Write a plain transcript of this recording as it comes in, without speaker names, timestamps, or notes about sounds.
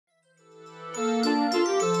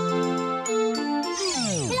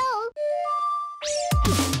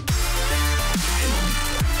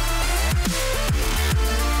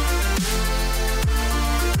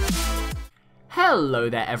Hello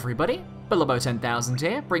there everybody, Bilabo10000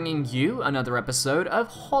 here, bringing you another episode of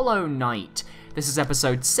Hollow Knight. This is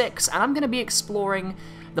episode 6, and I'm going to be exploring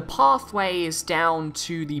the pathways down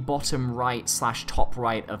to the bottom right / top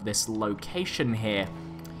right of this location here.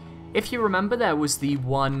 If you remember, there was the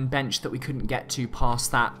one bench that we couldn't get to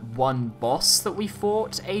past that one boss that we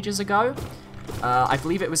fought ages ago. I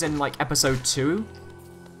believe it was in like episode 2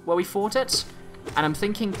 where we fought it. And I'm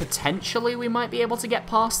thinking potentially we might be able to get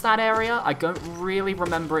past that area. I don't really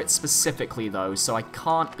remember it specifically though, so I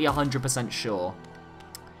can't be 100% sure.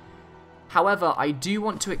 However, I do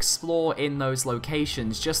want to explore in those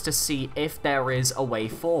locations just to see if there is a way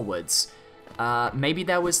forwards. Maybe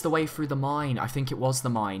there was the way through the mine. I think it was the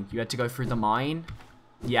mine. You had to go through the mine?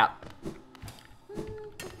 Yeah.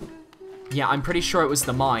 Yeah, I'm pretty sure it was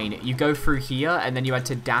the mine. You go through here and then you had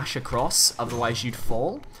to dash across, otherwise you'd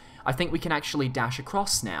fall. I think we can actually dash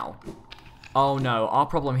across now. Oh no, our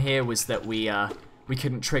problem here was that we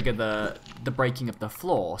couldn't trigger the breaking of the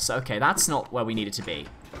floor. So okay, that's not where we needed to be.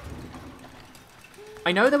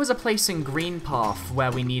 I know there was a place in Green Path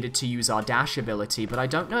where we needed to use our dash ability, but I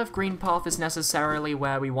don't know if Green Path is necessarily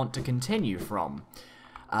where we want to continue from.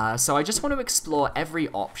 So I just want to explore every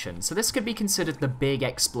option. So this could be considered the big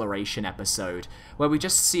exploration episode, where we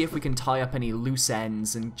just see if we can tie up any loose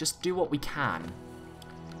ends and just do what we can.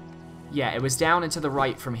 Yeah, it was down and to the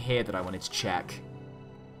right from here that I wanted to check.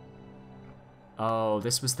 Oh,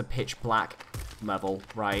 this was the pitch black level,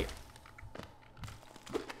 right.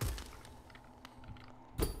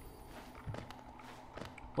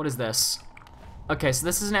 What is this? Okay, so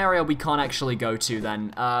this is an area we can't actually go to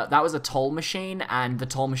then. That was a toll machine, and the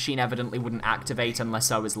toll machine evidently wouldn't activate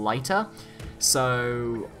unless I was lighter.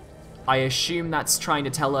 So I assume that's trying to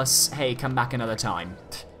tell us, hey, come back another time.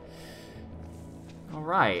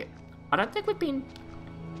 Alright. I don't think we've been...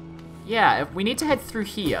 Yeah, if we need to head through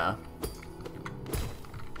here.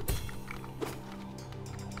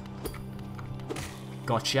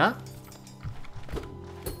 Gotcha.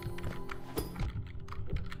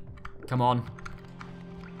 Come on.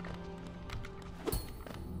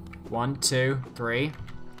 1, 2, 3.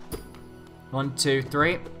 1, 2,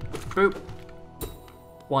 3. Boop.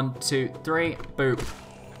 1, 2, 3. Boop.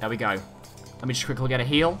 There we go. Let me just quickly get a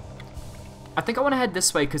heal. I think I want to head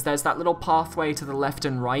this way because there's that little pathway to the left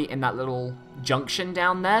and right in that little junction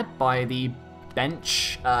down there by the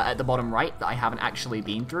bench at the bottom right that I haven't actually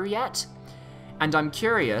been through yet. And I'm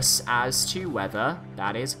curious as to whether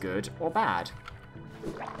that is good or bad.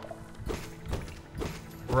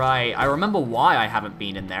 Right, I remember why I haven't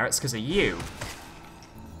been in there. It's because of you.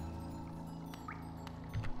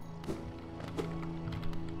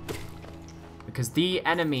 Because the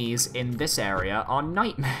enemies in this area are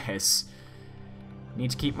nightmares.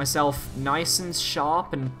 Need to keep myself nice and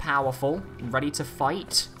sharp and powerful, and ready to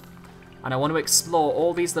fight. And I want to explore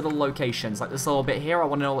all these little locations. Like this little bit here, I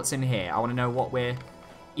want to know what's in here. I want to know what we're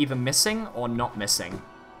either missing or not missing.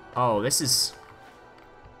 Oh, this is...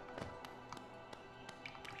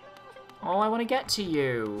 Oh, I want to get to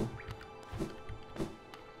you.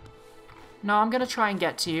 No, I'm going to try and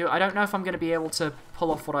get to you. I don't know if I'm going to be able to pull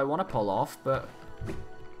off what I want to pull off, but...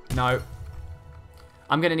 No.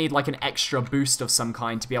 I'm going to need like an extra boost of some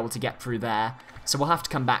kind to be able to get through there. So we'll have to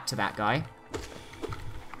come back to that guy.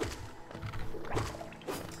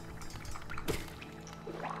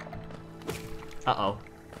 Uh-oh.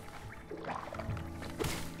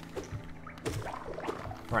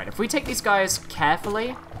 Right, if we take these guys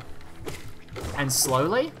carefully and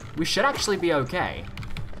slowly, we should actually be okay.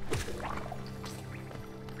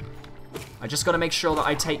 I just got to make sure that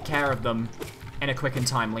I take care of them in a quick and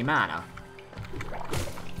timely manner.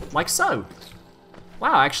 Like so.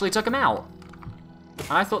 Wow, I actually took them out.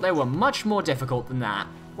 I thought they were much more difficult than that.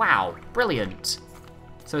 Wow, brilliant.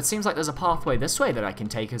 So it seems like there's a pathway this way that I can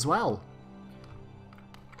take as well.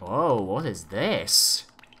 Oh, what is this?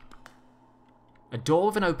 A door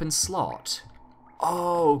with an open slot.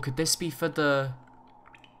 Oh, could this be for the...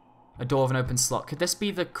 A door with an open slot. Could this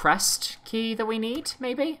be the crest key that we need,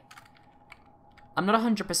 maybe? I'm not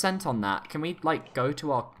 100% on that. Can we, like, go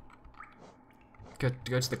to our...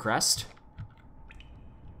 Go to the crest?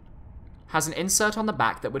 Has an insert on the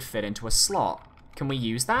back that would fit into a slot. Can we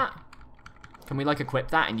use that? Can we, like,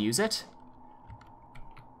 equip that and use it?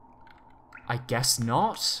 I guess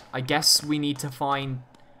not. I guess we need to find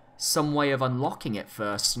some way of unlocking it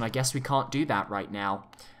first, and I guess we can't do that right now.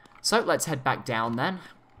 So, let's head back down then.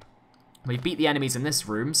 We've beat the enemies in this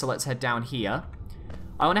room, so let's head down here.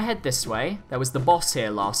 I want to head this way. There was the boss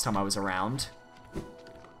here last time I was around.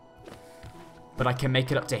 But I can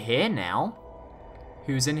make it up to here now.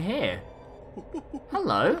 Who's in here?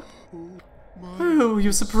 Hello. Oh,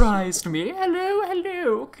 you surprised me. Hello,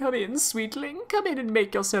 hello. Come in, sweetling. Come in and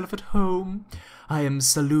make yourself at home. I am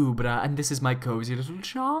Salubra, and this is my cozy little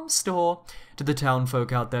charm store. Did the town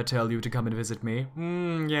folk out there tell you to come and visit me?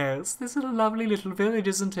 Yes, this is a lovely little village,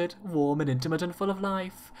 isn't it? Warm and intimate and full of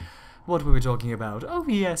life. What were we talking about? Oh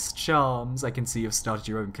yes, charms. I can see you've started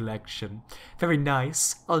your own collection. Very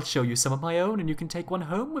nice. I'll show you some of my own and you can take one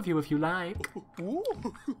home with you if you like.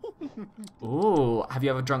 Ooh, have you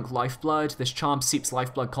ever drunk lifeblood? This charm seeps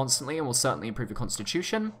lifeblood constantly and will certainly improve your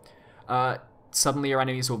constitution. Suddenly your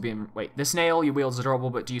enemies will be in... Wait, this nail you wield is adorable,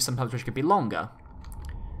 but do you sometimes wish it could be longer?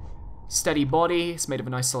 Steady body. It's made of a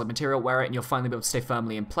nice solid material. Wear it and you'll finally be able to stay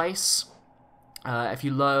firmly in place. If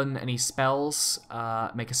you learn any spells,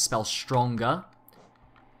 make a spell stronger.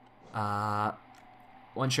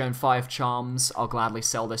 Once you own 5 charms, I'll gladly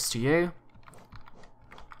sell this to you.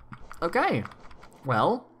 Okay.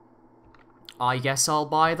 Well, I guess I'll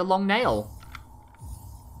buy the long nail.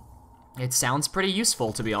 It sounds pretty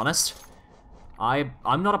useful, to be honest.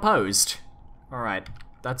 I'm not opposed. Alright,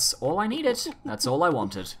 that's all I needed. That's all I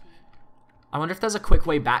wanted. I wonder if there's a quick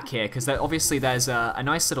way back here, because obviously there's a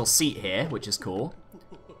nice little seat here, which is cool.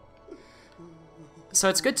 So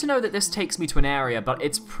it's good to know that this takes me to an area, but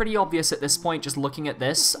it's pretty obvious at this point, just looking at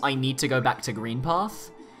this, I need to go back to Green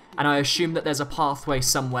Path. And I assume that there's a pathway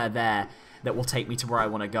somewhere there that will take me to where I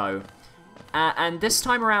want to go. And this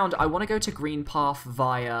time around, I want to go to Green Path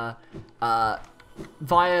via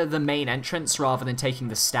the main entrance rather than taking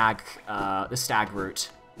the stag route.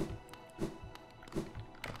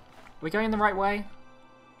 Are we going in the right way?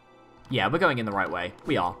 Yeah, we're going in the right way.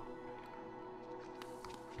 We are.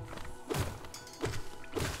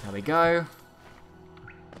 There we go.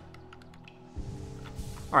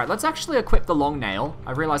 Alright, let's actually equip the long nail.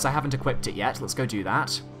 I realize I haven't equipped it yet. Let's go do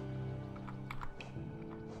that.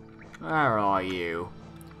 Where are you?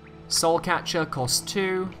 Soul Catcher costs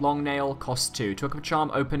 2. Long nail costs 2. To equip a charm,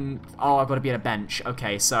 open... Oh, I've got to be at a bench.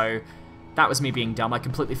 Okay, so that was me being dumb. I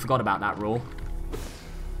completely forgot about that rule.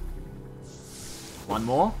 One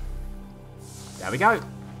more. There we go.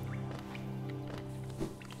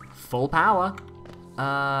 Full power.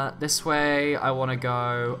 This way I want to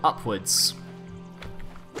go upwards.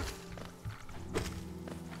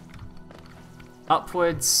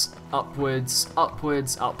 Upwards, upwards,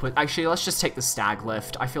 upwards, upwards. Actually, let's just take the stag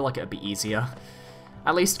lift. I feel like it'd be easier.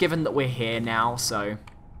 At least given that we're here now, so...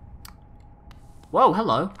 Whoa,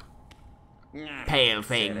 hello. Pale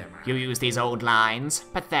thing, you use these old lines?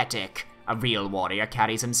 Pathetic. A real warrior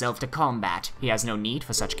carries himself to combat. He has no need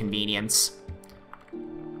for such convenience.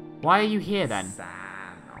 Why are you here, then?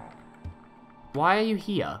 Why are you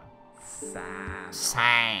here?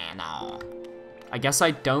 Sano. I guess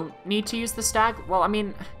I don't need to use the stag? Well, I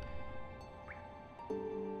mean...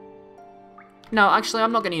 No, actually,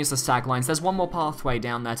 I'm not going to use the stag lines. There's one more pathway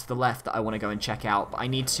down there to the left that I want to go and check out, but I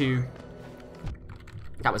need to...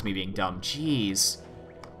 That was me being dumb. Jeez.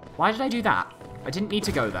 Why did I do that? I didn't need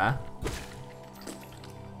to go there.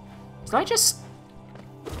 Did I just...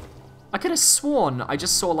 I could have sworn I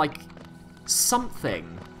just saw, like,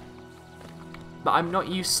 something that I'm not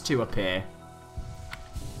used to up here.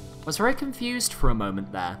 I was very confused for a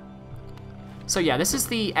moment there. So yeah, this is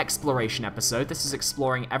the exploration episode. This is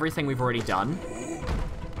exploring everything we've already done.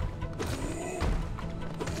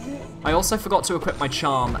 I also forgot to equip my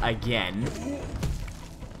charm again.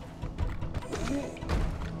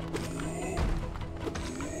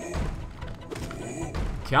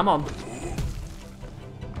 Come on.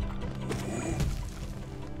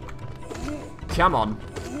 Come on.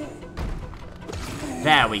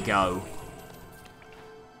 There we go.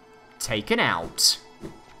 Taken out.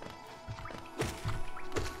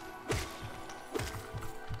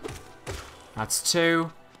 That's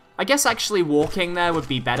 2. I guess actually walking there would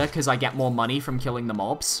be better because I get more money from killing the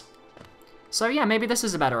mobs. So yeah, maybe this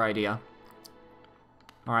is a better idea.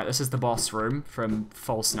 Alright, this is the boss room from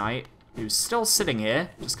False Night, who's still sitting here,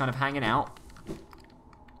 just kind of hanging out.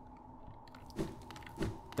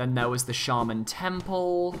 Then there was the Shaman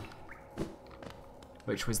Temple,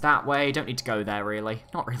 which was that way. Don't need to go there, really.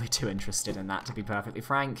 Not really too interested in that, to be perfectly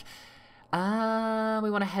frank. We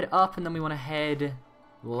want to head up, and then we want to head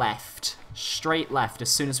left. Straight left. As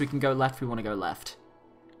soon as we can go left, we want to go left.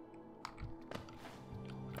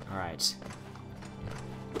 Alright.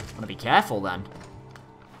 Want to be careful, then.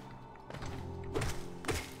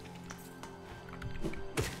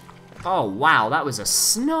 Oh, wow, that was a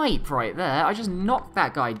snipe right there. I just knocked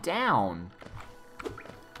that guy down.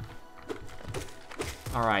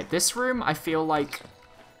 Alright, this room, I feel like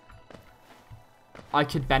I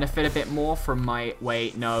could benefit a bit more from my...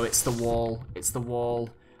 Wait, no, it's the wall. It's the wall.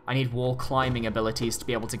 I need wall climbing abilities to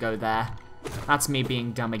be able to go there. That's me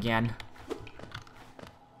being dumb again.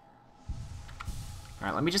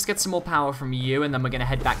 Alright, let me just get some more power from you, and then we're gonna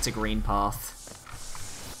head back to green path.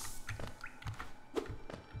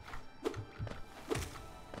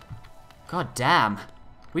 God damn.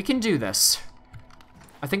 We can do this.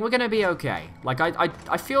 I think we're gonna be okay. Like,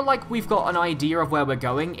 I feel like we've got an idea of where we're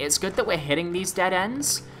going. It's good that we're hitting these dead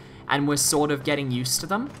ends, and we're sort of getting used to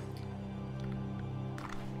them.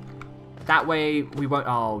 That way we won't...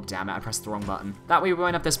 Oh, damn it, I pressed the wrong button. That way we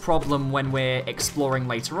won't have this problem when we're exploring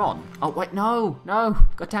later on. Oh, wait, no, no,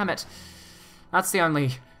 god damn it. That's the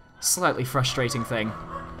only slightly frustrating thing.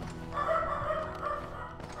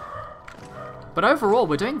 But overall,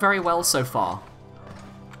 we're doing very well so far.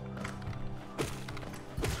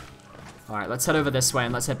 Alright, let's head over this way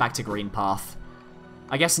and let's head back to green path.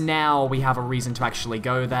 I guess now we have a reason to actually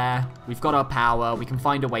go there. We've got our power, we can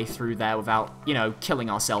find a way through there without, you know, killing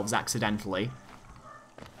ourselves accidentally.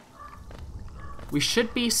 We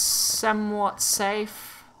should be somewhat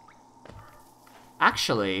safe.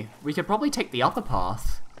 Actually, we could probably take the upper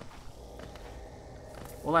path.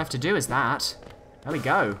 All I have to do is that. There we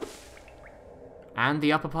go. And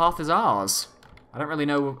the upper path is ours. I don't really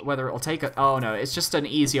know whether it'll take it. Oh no, it's just an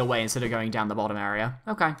easier way instead of going down the bottom area.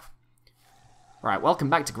 Okay. Right, welcome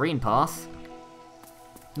back to green path.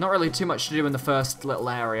 Not really too much to do in the first little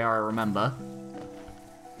area, I remember.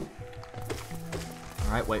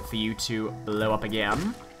 Alright, wait for you to blow up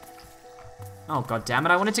again. Oh, god damn it,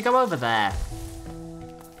 I wanted to go over there.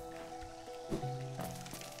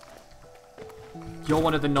 You're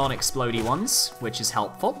one of the non-explodey ones, which is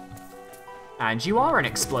helpful. And you are an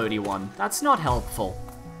explodey one. That's not helpful.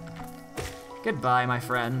 Goodbye, my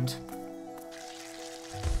friend.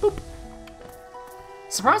 Boop.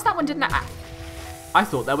 Surprised that one didn't... I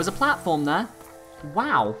thought there was a platform there.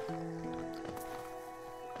 Wow.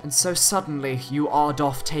 And so suddenly, you are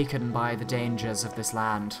doth taken by the dangers of this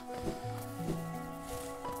land.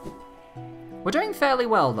 We're doing fairly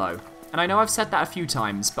well, though. And I know I've said that a few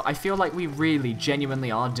times, but I feel like we really,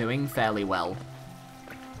 genuinely are doing fairly well.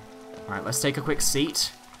 Alright, let's take a quick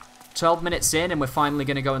seat. 12 minutes in, and we're finally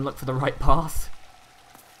going to go and look for the right path.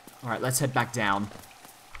 Alright, let's head back down.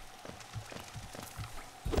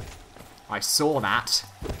 I saw that.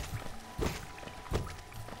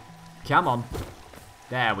 Come on.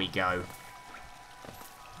 There we go.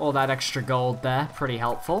 All that extra gold there, pretty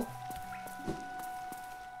helpful.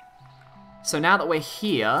 So now that we're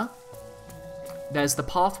here, there's the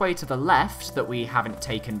pathway to the left that we haven't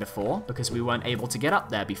taken before, because we weren't able to get up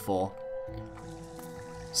there before.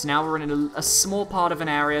 So now we're in a small part of an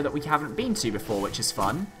area that we haven't been to before, which is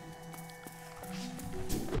fun.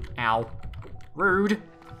 Ow. Rude.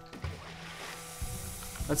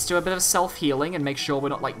 Let's do a bit of self-healing and make sure we're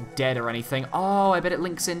not, like, dead or anything. Oh, I bet it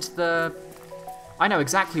links into the... I know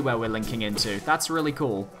exactly where we're linking into. That's really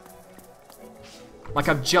cool. Like,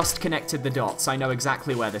 I've just connected the dots. I know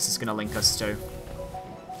exactly where this is going to link us to.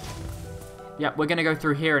 Yep, we're going to go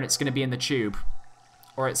through here and it's going to be in the tube.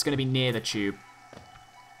 Or it's going to be near the tube.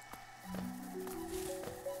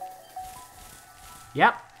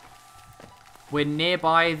 Yep. We're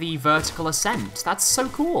nearby the vertical ascent. That's so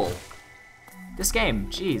cool. This game,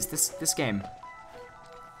 jeez, this game.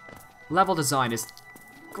 Level design is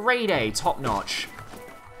grade A, top notch.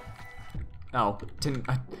 Oh,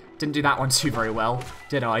 didn't do that one too very well,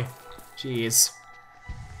 did I? Jeez.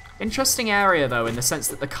 Interesting area though, in the sense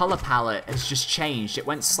that the color palette has just changed. It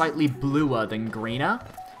went slightly bluer than greener,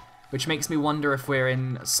 which makes me wonder if we're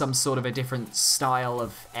in some sort of a different style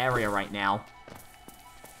of area right now.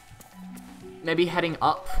 Maybe heading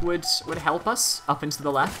up would help us, up and to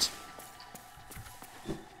the left.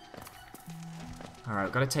 Alright,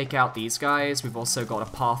 we've got to take out these guys. We've also got a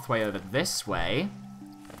pathway over this way.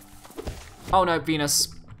 Oh no,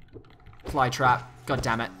 Venus. Flytrap. God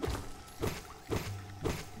damn it.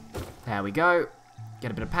 There we go. Get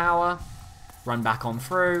a bit of power. Run back on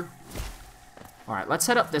through. Alright, let's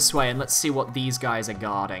head up this way and let's see what these guys are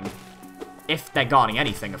guarding. If they're guarding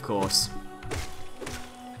anything, of course.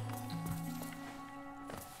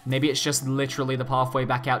 Maybe it's just literally the pathway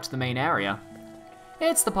back out to the main area.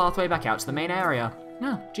 It's the pathway back out to the main area.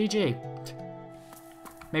 No, GG.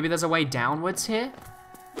 Maybe there's a way downwards here?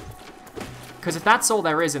 Because if that's all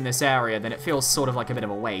there is in this area, then it feels sort of like a bit of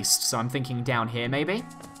a waste. So I'm thinking down here, maybe?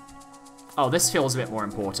 Oh, this feels a bit more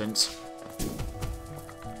important.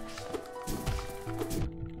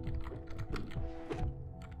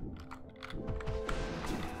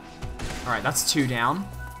 Alright, that's 2 down.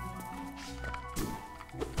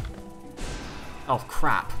 Oh,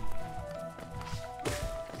 crap.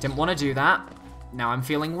 Didn't want to do that. Now I'm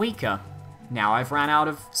feeling weaker. Now I've ran out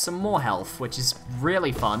of some more health, which is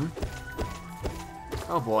really fun.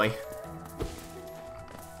 Oh boy.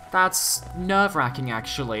 That's nerve-wracking,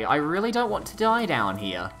 actually. I really don't want to die down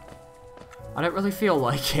here. I don't really feel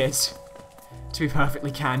like it, to be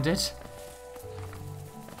perfectly candid.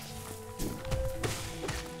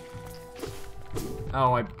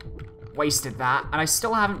 Oh, I wasted that. And I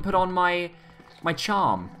still haven't put on my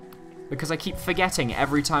charm, because I keep forgetting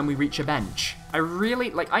every time we reach a bench. I really,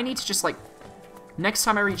 like, I need to just, like, next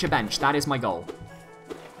time I reach a bench, that is my goal.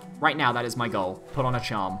 Right now, that is my goal. Put on a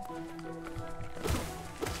charm.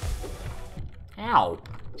 Ow.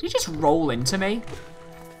 Did you just roll into me?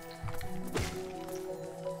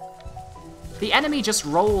 The enemy just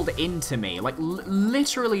rolled into me. Like,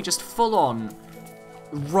 literally just full-on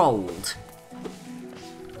rolled.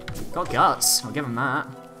 Got guts. I'll give him that.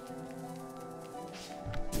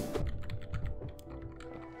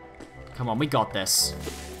 Come on, we got this.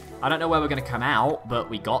 I don't know where we're going to come out,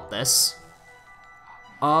 but we got this.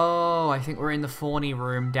 Oh, I think we're in the Fawny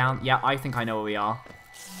room down... Yeah, I think I know where we are.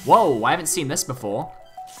 Whoa, I haven't seen this before.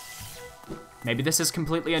 Maybe this is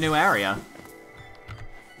completely a new area.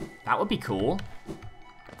 That would be cool.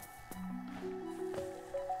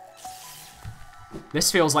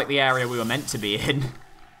 This feels like the area we were meant to be in.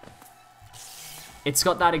 It's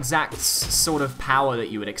got that exact sort of power that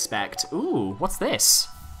you would expect. Ooh, what's this?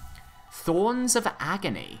 Thorns of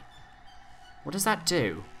Agony. What does that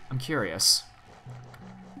do? I'm curious.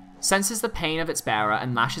 Senses the pain of its bearer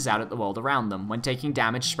and lashes out at the world around them. When taking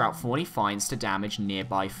damage, sprout thorny fines to damage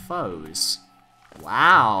nearby foes.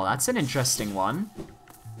 Wow, that's an interesting one.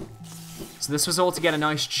 So this was all to get a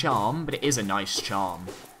nice charm, but it is a nice charm.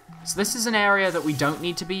 So this is an area that we don't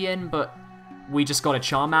need to be in, but we just got a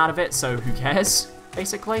charm out of it, so who cares,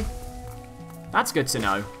 basically? That's good to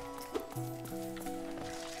know.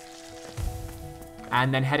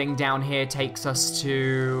 And then heading down here takes us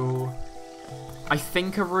to... I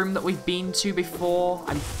think a room that we've been to before.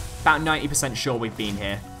 I'm about 90% sure we've been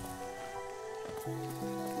here.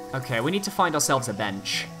 Okay, we need to find ourselves a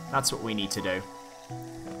bench. That's what we need to do.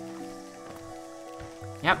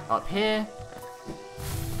 Yep, up here.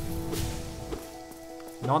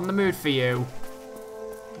 Not in the mood for you.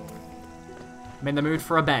 I'm in the mood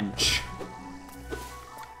for a bench.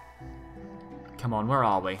 Come on, where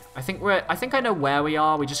are we? I think I know where we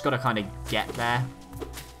are. We just gotta kind of get there.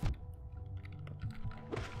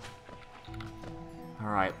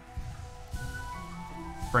 Alright.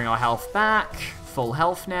 Bring our health back. Full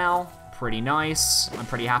health now. Pretty nice. I'm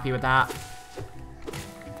pretty happy with that.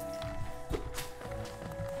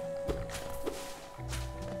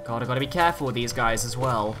 God, I've got to be careful with these guys as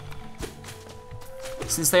well.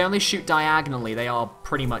 Since they only shoot diagonally, they are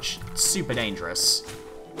pretty much super dangerous.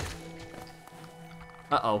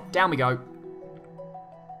 Uh-oh. Down we go.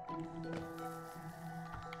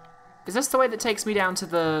 Is this the way that takes me down to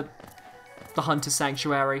the Hunter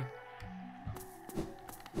Sanctuary?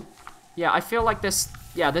 Yeah, I feel like this...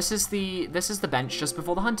 Yeah, this is the bench just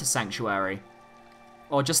before the Hunter Sanctuary.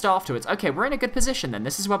 Or just afterwards. Okay, we're in a good position then.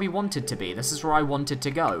 This is where we wanted to be. This is where I wanted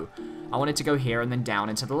to go. I wanted to go here and then down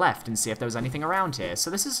and to the left and see if there was anything around here. So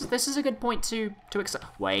this is a good point to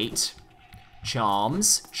accept. Wait.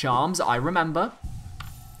 Charms. Charms, I remember.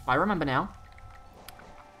 I remember now.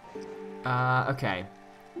 Okay.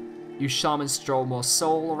 Use shamans to draw more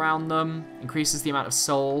soul around them. Increases the amount of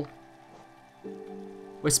soul.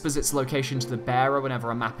 Whispers its location to the bearer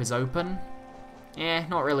whenever a map is open. Eh,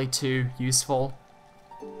 not really too useful.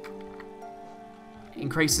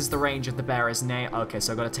 Increases the range of the bearer's name. Okay,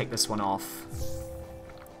 so I've got to take this one off.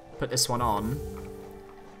 Put this one on.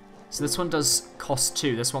 So this one does cost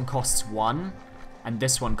 2. This one costs 1. And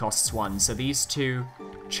this one costs 1. So these two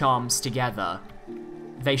charms together,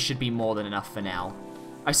 they should be more than enough for now.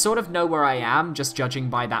 I sort of know where I am, just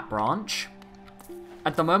judging by that branch.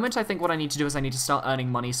 At the moment, I think what I need to do is I need to start earning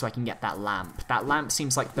money so I can get that lamp. That lamp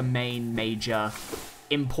seems like the main, major,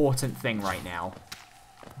 important thing right now.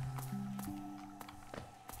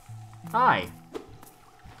 Hi.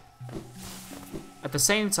 At the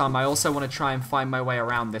same time, I also want to try and find my way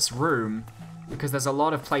around this room, because there's a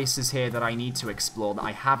lot of places here that I need to explore that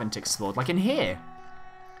I haven't explored, like in here.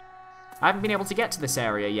 I haven't been able to get to this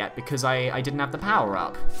area yet because I didn't have the power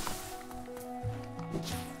up.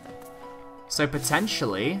 So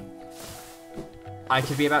potentially, I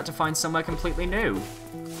could be about to find somewhere completely new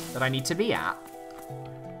that I need to be at.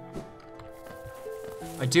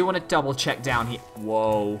 I do want to double check down here.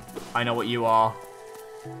 Whoa, I know what you are.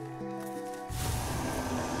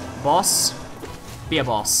 Boss? Be a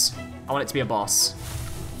boss. I want it to be a boss.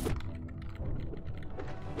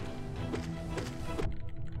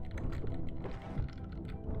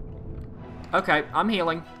 Okay, I'm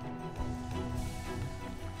healing.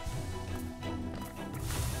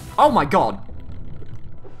 Oh my god!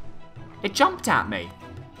 It jumped at me.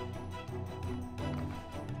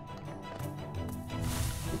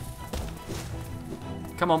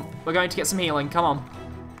 Come on, we're going to get some healing, come on.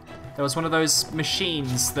 There was one of those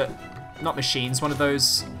machines that... Not machines, one of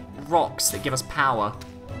those rocks that give us power.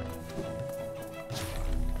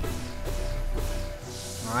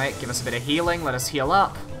 Alright, give us a bit of healing, let us heal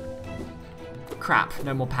up. Crap,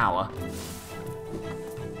 no more power.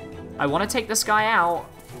 I want to take this guy out.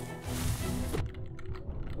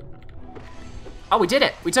 Oh, we did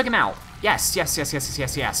it! We took him out! Yes, yes, yes, yes, yes,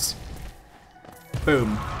 yes, yes.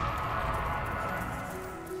 Boom.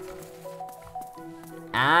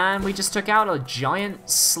 And we just took out a giant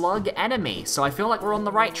slug enemy, so I feel like we're on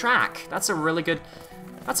the right track. That's a really good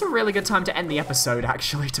time to end the episode,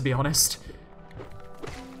 actually, to be honest.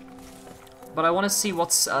 But I want to see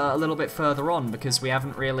what's a little bit further on, because we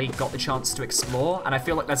haven't really got the chance to explore, and I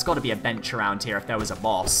feel like there's got to be a bench around here if there was a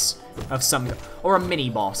boss of some... or a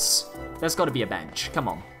mini-boss. There's got to be a bench. Come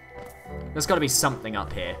on. There's got to be something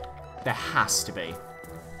up here. There has to be.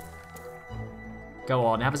 Go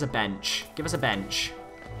on, have us a bench. Give us a bench.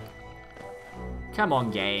 Come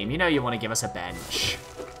on, game. You know you want to give us a bench.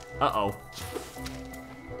 Uh-oh.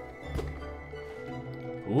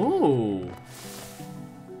 Ooh.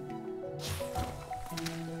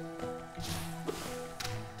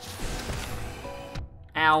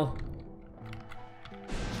 Ow.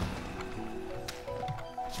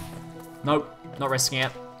 Nope, not risking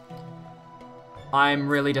it. I'm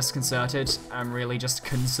really disconcerted. I'm really just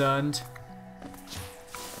concerned.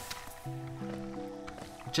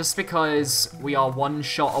 Just because we are one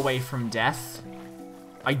shot away from death,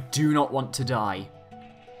 I do not want to die.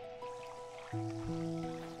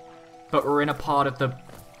 But we're in a part of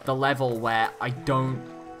the level where I don't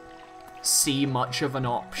see much of an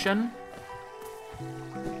option.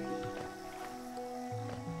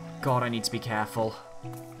 God, I need to be careful.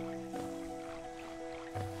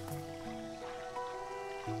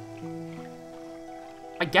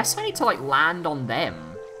 I guess I need to, like, land on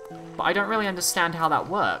them. But I don't really understand how that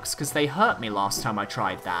works, because they hurt me last time I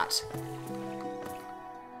tried that.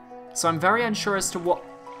 So I'm very unsure as to what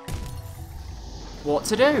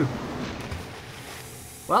to do.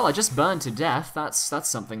 Well, I just burned to death. That's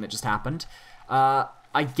something that just happened.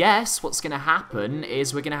 I guess what's going to happen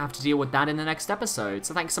is we're going to have to deal with that in the next episode.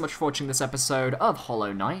 So thanks so much for watching this episode of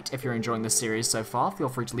Hollow Knight. If you're enjoying this series so far, feel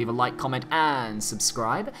free to leave a like, comment, and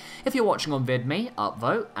subscribe. If you're watching on VidMe,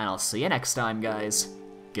 upvote, and I'll see you next time, guys.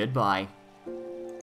 Goodbye.